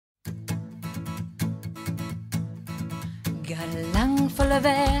Got a lung full of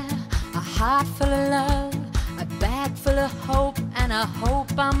air, a heart full of love, a bag full of hope, and I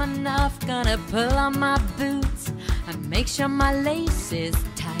hope I'm enough. Gonna pull on my boots and make sure my lace is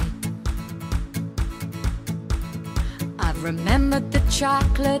tight. I've remembered the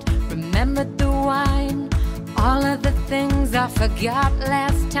chocolate, remembered the wine, all of the things I forgot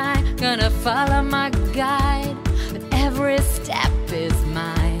last time. Gonna follow my guide, but every step is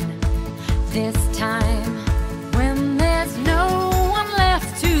mine this time. When there's no one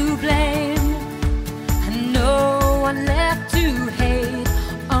left to blame and no one left to hate,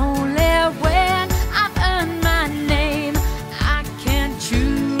 only when I've earned my name I can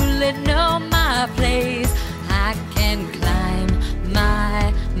truly know my place. I can climb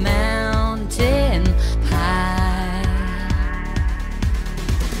my mountain high.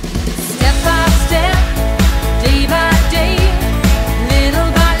 Step by step, day by day, little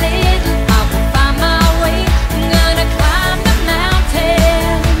by little, I will find my way. I'm gonna climb the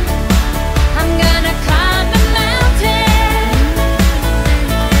mountain. I'm gonna climb the mountain.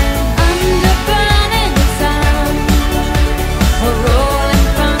 Under burning sun, or rolling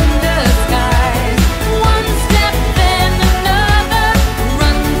thunder skies. One step then another,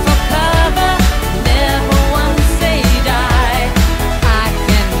 run for cover, never once say die. I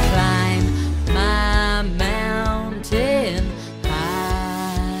can climb my mountain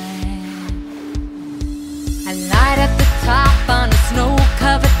high. I light at the top on a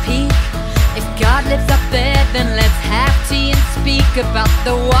snow-covered peak. If God lives up there, then let's have tea and speak about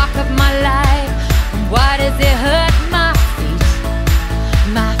the walk of my life. And why does it hurt my feet?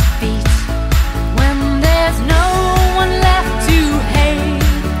 My feet. When there's no one left to hate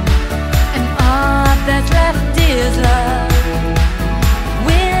and all that's left is love.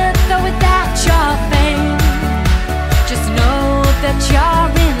 With or without your fame, just know that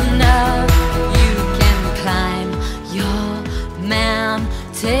you're enough. You can climb your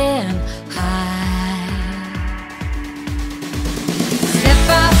mountain high. Step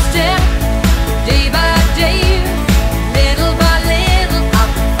by step, day by day, little by little,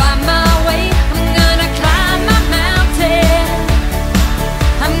 I'll find my way. I'm gonna climb my mountain.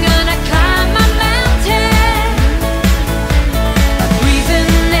 I'm gonna climb my mountain.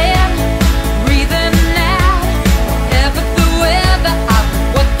 Breathing in, breathing out, whatever the weather, I will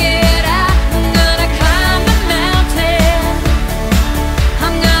work it out. I'm gonna climb the mountain.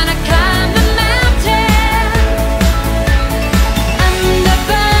 I'm gonna climb the mountain. Under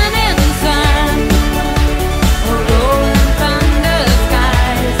burning sun, or rolling thunder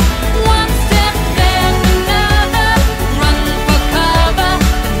skies. One step then another, run for cover,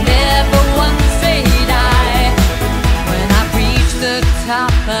 but never once say die. When I reached the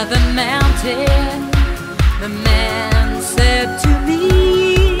top of the mountain, the man said to me,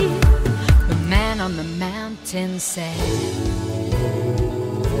 the man on the mountain said,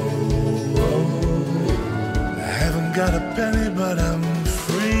 I haven't got a penny, but I'm